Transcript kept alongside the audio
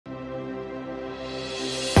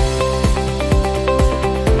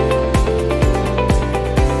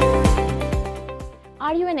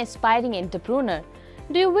aspiring entrepreneur?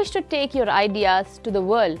 Do you wish to take your ideas to the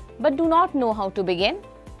world but do not know how to begin?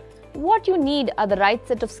 What you need are the right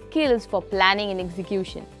set of skills for planning and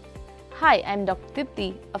execution. Hi, I am Dr.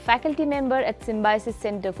 Dipti, a faculty member at Symbiosis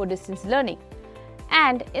Centre for Distance Learning.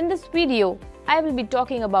 And in this video, I will be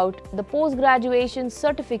talking about the Post-Graduation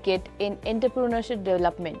Certificate in Entrepreneurship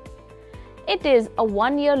Development. It is a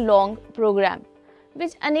one-year-long program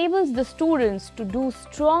which enables the students to do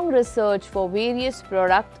strong research for various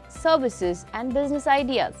products, services and business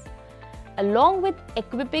ideas, along with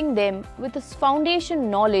equipping them with a foundation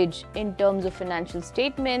knowledge in terms of financial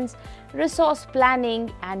statements, resource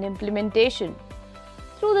planning and implementation.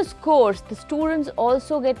 Through this course, the students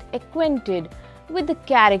also get acquainted with the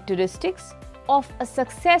characteristics of a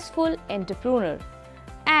successful entrepreneur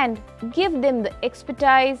and give them the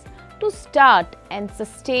expertise to start and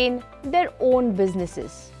sustain their own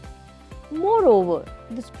businesses. Moreover,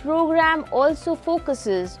 this program also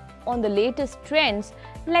focuses on the latest trends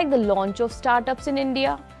like the launch of startups in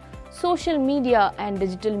India, social media and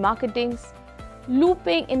digital marketing,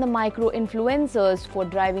 looping in the micro-influencers for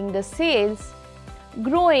driving the sales,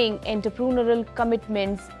 growing entrepreneurial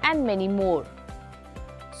commitments and many more.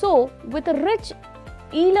 So, with a rich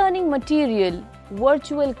e-learning material,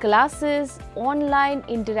 virtual classes, online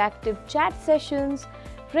interactive chat sessions,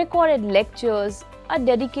 recorded lectures, a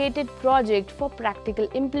dedicated project for practical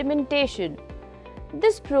implementation,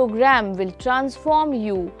 this program will transform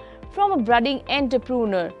you from a budding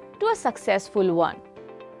entrepreneur to a successful one.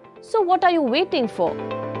 So what are you waiting for?